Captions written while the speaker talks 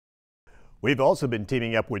We've also been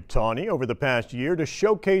teaming up with Tawny over the past year to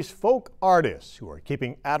showcase folk artists who are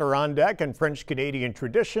keeping Adirondack and French-Canadian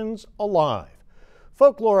traditions alive.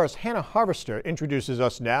 Folklorist Hannah Harvester introduces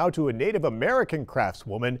us now to a Native American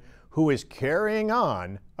craftswoman who is carrying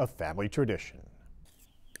on a family tradition.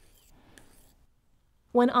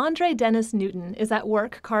 When Andre Dennis Newton is at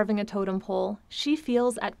work carving a totem pole, she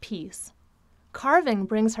feels at peace. Carving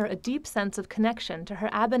brings her a deep sense of connection to her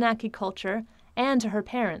Abenaki culture and to her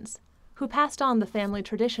parents, who passed on the family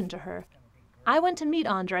tradition to her. I went to meet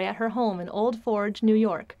Andre at her home in Old Forge, New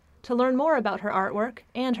York, to learn more about her artwork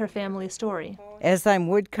and her family story. As I'm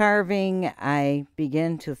wood carving, I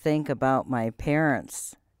begin to think about my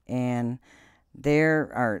parents and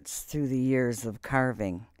their arts through the years of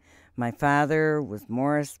carving. My father was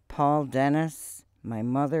Morris Paul Dennis, my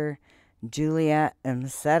mother Juliet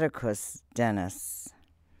Emsedicus Dennis.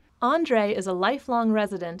 Andre is a lifelong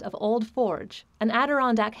resident of Old Forge, an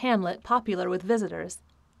Adirondack hamlet popular with visitors.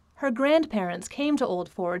 Her grandparents came to Old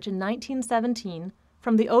Forge in 1917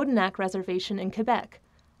 from the Adirondack Reservation in Quebec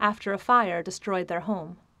after a fire destroyed their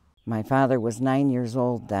home. My father was 9 years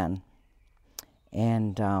old then,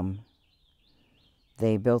 and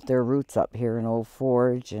they built their roots up here in Old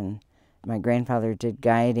Forge, and my grandfather did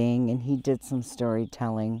guiding, and he did some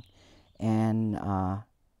storytelling, and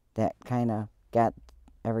that kind of got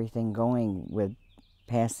everything going with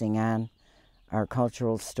passing on our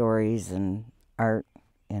cultural stories and art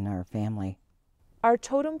in our family. Are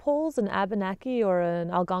totem poles an Abenaki or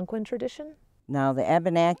an Algonquin tradition? Now, the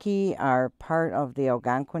Abenaki are part of the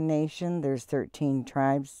Algonquin Nation. There's 13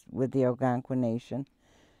 tribes with the Algonquin Nation,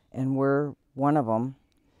 and we're one of them.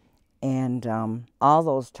 And all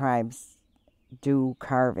those tribes do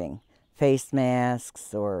carving, face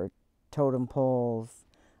masks or totem poles.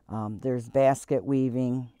 There's basket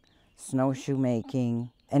weaving, snowshoe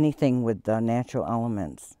making, anything with the natural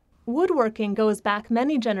elements. Woodworking goes back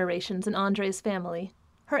many generations in Andre's family.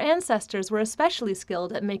 Her ancestors were especially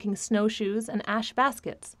skilled at making snowshoes and ash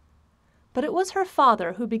baskets. But it was her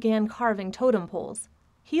father who began carving totem poles.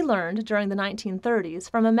 He learned during the 1930s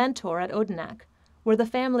from a mentor at Adirondack, where the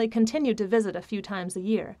family continued to visit a few times a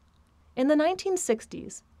year. In the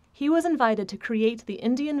 1960s, he was invited to create the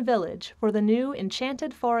Indian Village for the new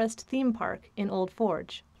Enchanted Forest theme park in Old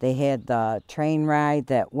Forge. They had the train ride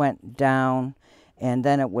that went down, and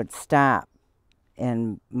then it would stop.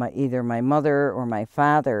 And either my mother or my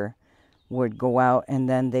father would go out, and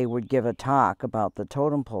then they would give a talk about the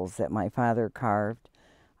totem poles that my father carved.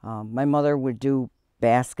 My mother would do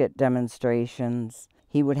basket demonstrations.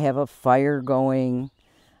 He would have a fire going.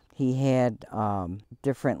 He had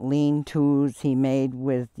different lean-tos he made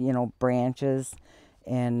with, branches,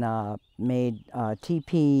 and made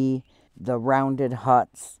teepee, the rounded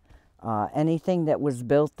huts. Anything that was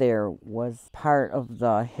built there was part of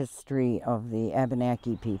the history of the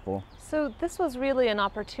Abenaki people. So this was really an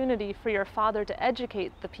opportunity for your father to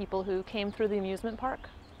educate the people who came through the amusement park?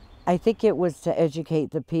 I think it was to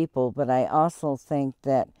educate the people, but I also think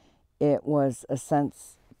that it was a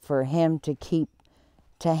sense for him to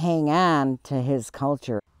hang on to his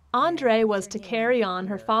culture. Andre was to carry on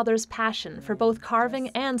her father's passion for both carving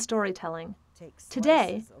and storytelling.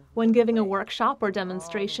 Today, when giving a workshop or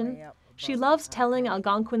demonstration, she loves telling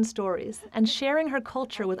Algonquin stories and sharing her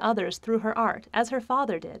culture with others through her art, as her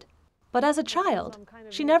father did. But as a child,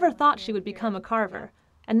 she never thought she would become a carver,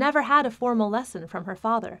 and never had a formal lesson from her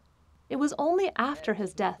father. It was only after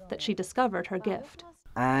his death that she discovered her gift.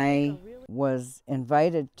 I was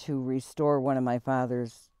invited to restore one of my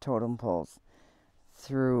father's totem poles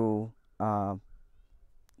through Dan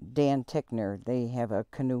Tickner. They have a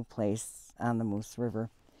canoe place on the Moose River.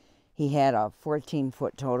 He had a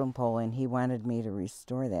 14-foot totem pole, and he wanted me to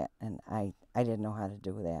restore that, and I didn't know how to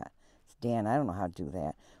do that. Dan, I don't know how to do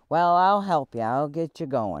that. Well, I'll help you. I'll get you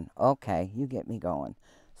going. Okay, you get me going.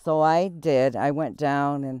 So I did. I went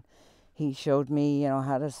down, and he showed me,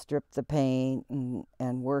 how to strip the paint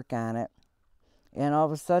and work on it. And all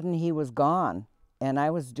of a sudden, he was gone, and I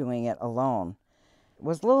was doing it alone.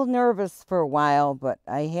 Was a little nervous for a while, but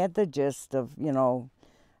I had the gist of,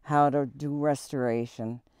 how to do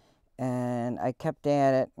restoration. And I kept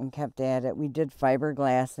at it and kept at it. We did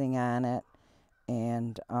fiberglassing on it,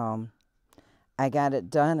 and I got it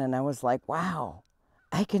done, and I was like, wow,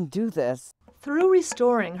 I can do this. Through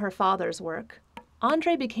restoring her father's work,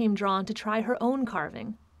 Andre became drawn to try her own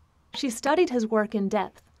carving. She studied his work in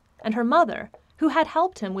depth, and her mother, who had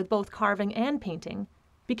helped him with both carving and painting,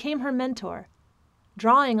 became her mentor.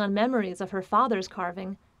 Drawing on memories of her father's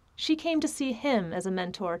carving, she came to see him as a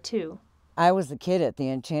mentor too. I was a kid at the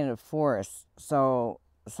Enchanted Forest, so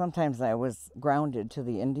sometimes I was grounded to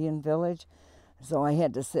the Indian Village. So I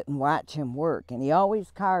had to sit and watch him work. And he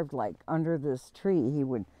always carved like under this tree. He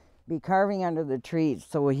would be carving under the tree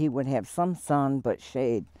so he would have some sun but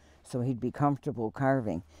shade, so he'd be comfortable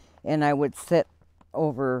carving. And I would sit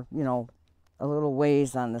over, you know, a little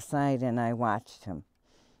ways on the side, and I watched him.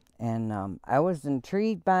 And I was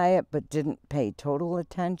intrigued by it but didn't pay total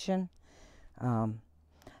attention.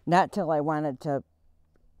 Not till I wanted to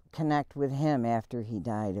connect with him after he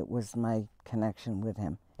died. It was my connection with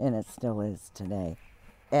him, and it still is today.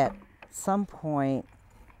 At some point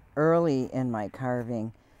early in my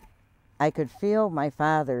carving, I could feel my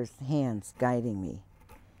father's hands guiding me.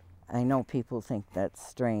 I know people think that's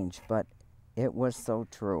strange, but it was so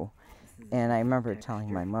true. And I remember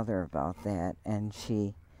telling my mother about that, and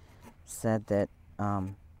she said that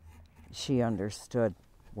she understood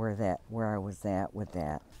where I was at with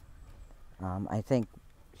that. I think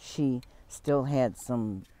she still had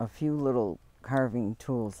a few little carving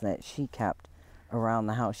tools that she kept around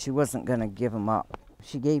the house. She wasn't going to give them up.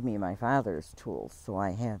 She gave me my father's tools, so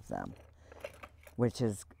I have them, which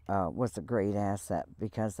was a great asset,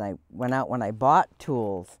 because when I bought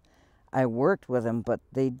tools, I worked with them, but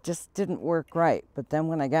they just didn't work right. But then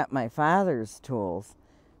when I got my father's tools,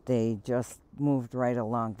 they just moved right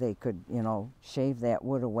along. They could, you know, shave that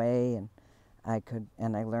wood away, and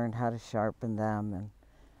I learned how to sharpen them and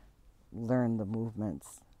learn the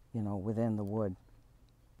movements, you know, within the wood.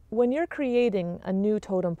 When you're creating a new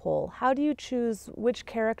totem pole, how do you choose which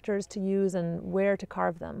characters to use and where to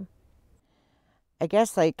carve them? I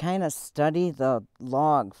guess I kind of study the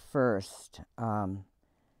log first.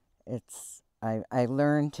 I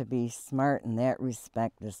learned to be smart in that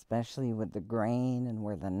respect, especially with the grain and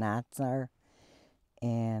where the knots are.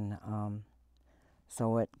 And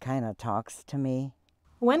so it kind of talks to me.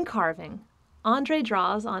 When carving, Andre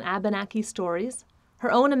draws on Abenaki stories,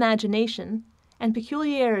 her own imagination, and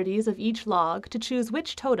peculiarities of each log to choose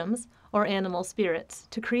which totems, or animal spirits,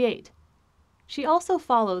 to create. She also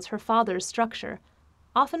follows her father's structure,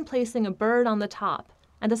 often placing a bird on the top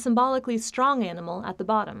and a symbolically strong animal at the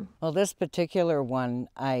bottom. Well, this particular one,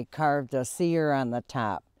 I carved a seer on the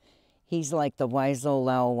top. He's like the wise old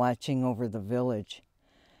owl watching over the village.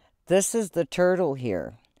 This is the turtle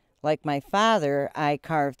here. Like my father, I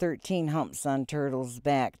carved 13 humps on turtle's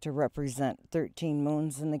back to represent 13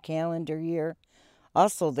 moons in the calendar year.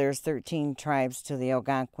 Also, there's 13 tribes to the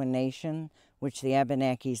Algonquin Nation, which the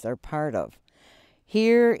Abenakis are part of.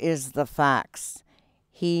 Here is the fox.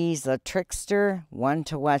 He's a trickster, one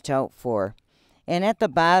to watch out for. And at the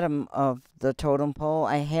bottom of the totem pole,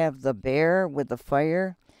 I have the bear with the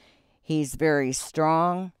fire. He's very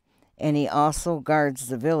strong, and he also guards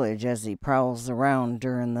the village as he prowls around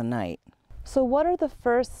during the night. So what are the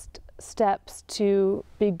first steps to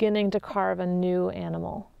beginning to carve a new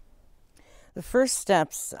animal? The first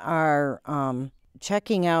steps are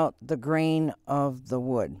checking out the grain of the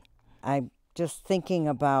wood. I'm just thinking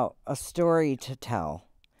about a story to tell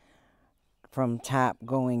from top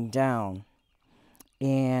going down.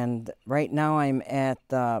 And right now I'm at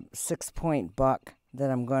the 6-point buck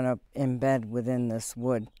that I'm going to embed within this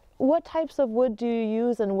wood. What types of wood do you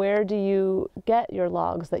use, and where do you get your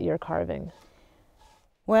logs that you're carving?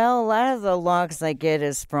 Well, a lot of the logs I get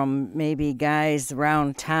is from maybe guys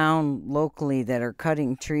around town locally that are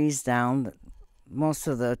cutting trees down. Most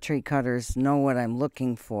of the tree cutters know what I'm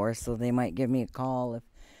looking for, so they might give me a call if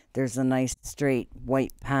there's a nice straight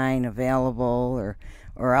white pine available,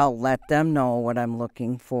 or I'll let them know what I'm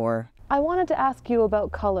looking for. I wanted to ask you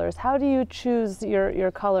about colors. How do you choose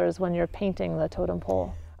your colors when you're painting the totem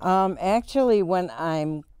pole? Actually, when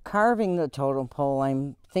I'm carving the totem pole,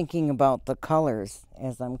 I'm thinking about the colors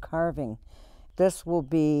as I'm carving. This will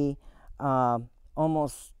be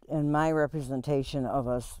almost in my representation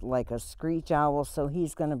of like a screech owl, so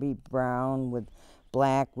he's going to be brown with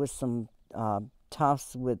black with some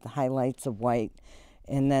tufts with highlights of white.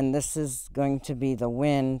 And then this is going to be the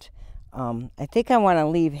wind. I think I want to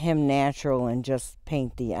leave him natural and just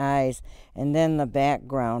paint the eyes. And then the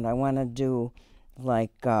background, I want to do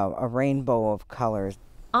like a rainbow of colors.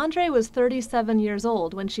 Andre was 37 years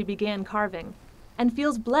old when she began carving, and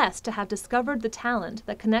feels blessed to have discovered the talent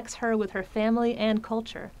that connects her with her family and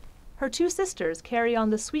culture. Her two sisters carry on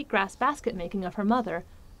the sweetgrass basket making of her mother,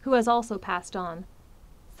 who has also passed on.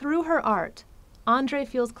 Through her art, Andre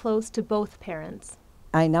feels close to both parents.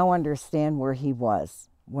 I now understand where he was.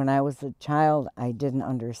 When I was a child, I didn't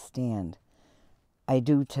understand. I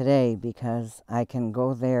do today because I can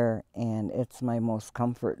go there and it's my most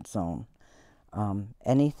comfort zone.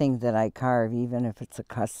 Anything that I carve, even if it's a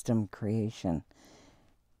custom creation,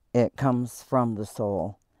 it comes from the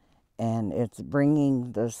soul. And it's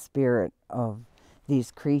bringing the spirit of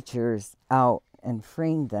these creatures out and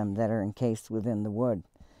freeing them that are encased within the wood.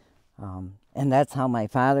 And that's how my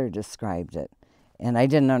father described it. And I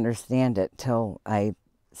didn't understand it till I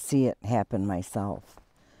see it happen myself.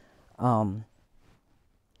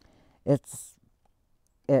 It's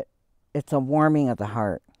a warming of the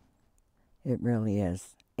heart. It really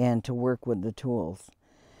is. And to work with the tools.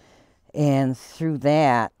 And through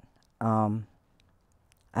that,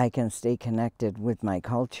 I can stay connected with my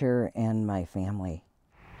culture and my family.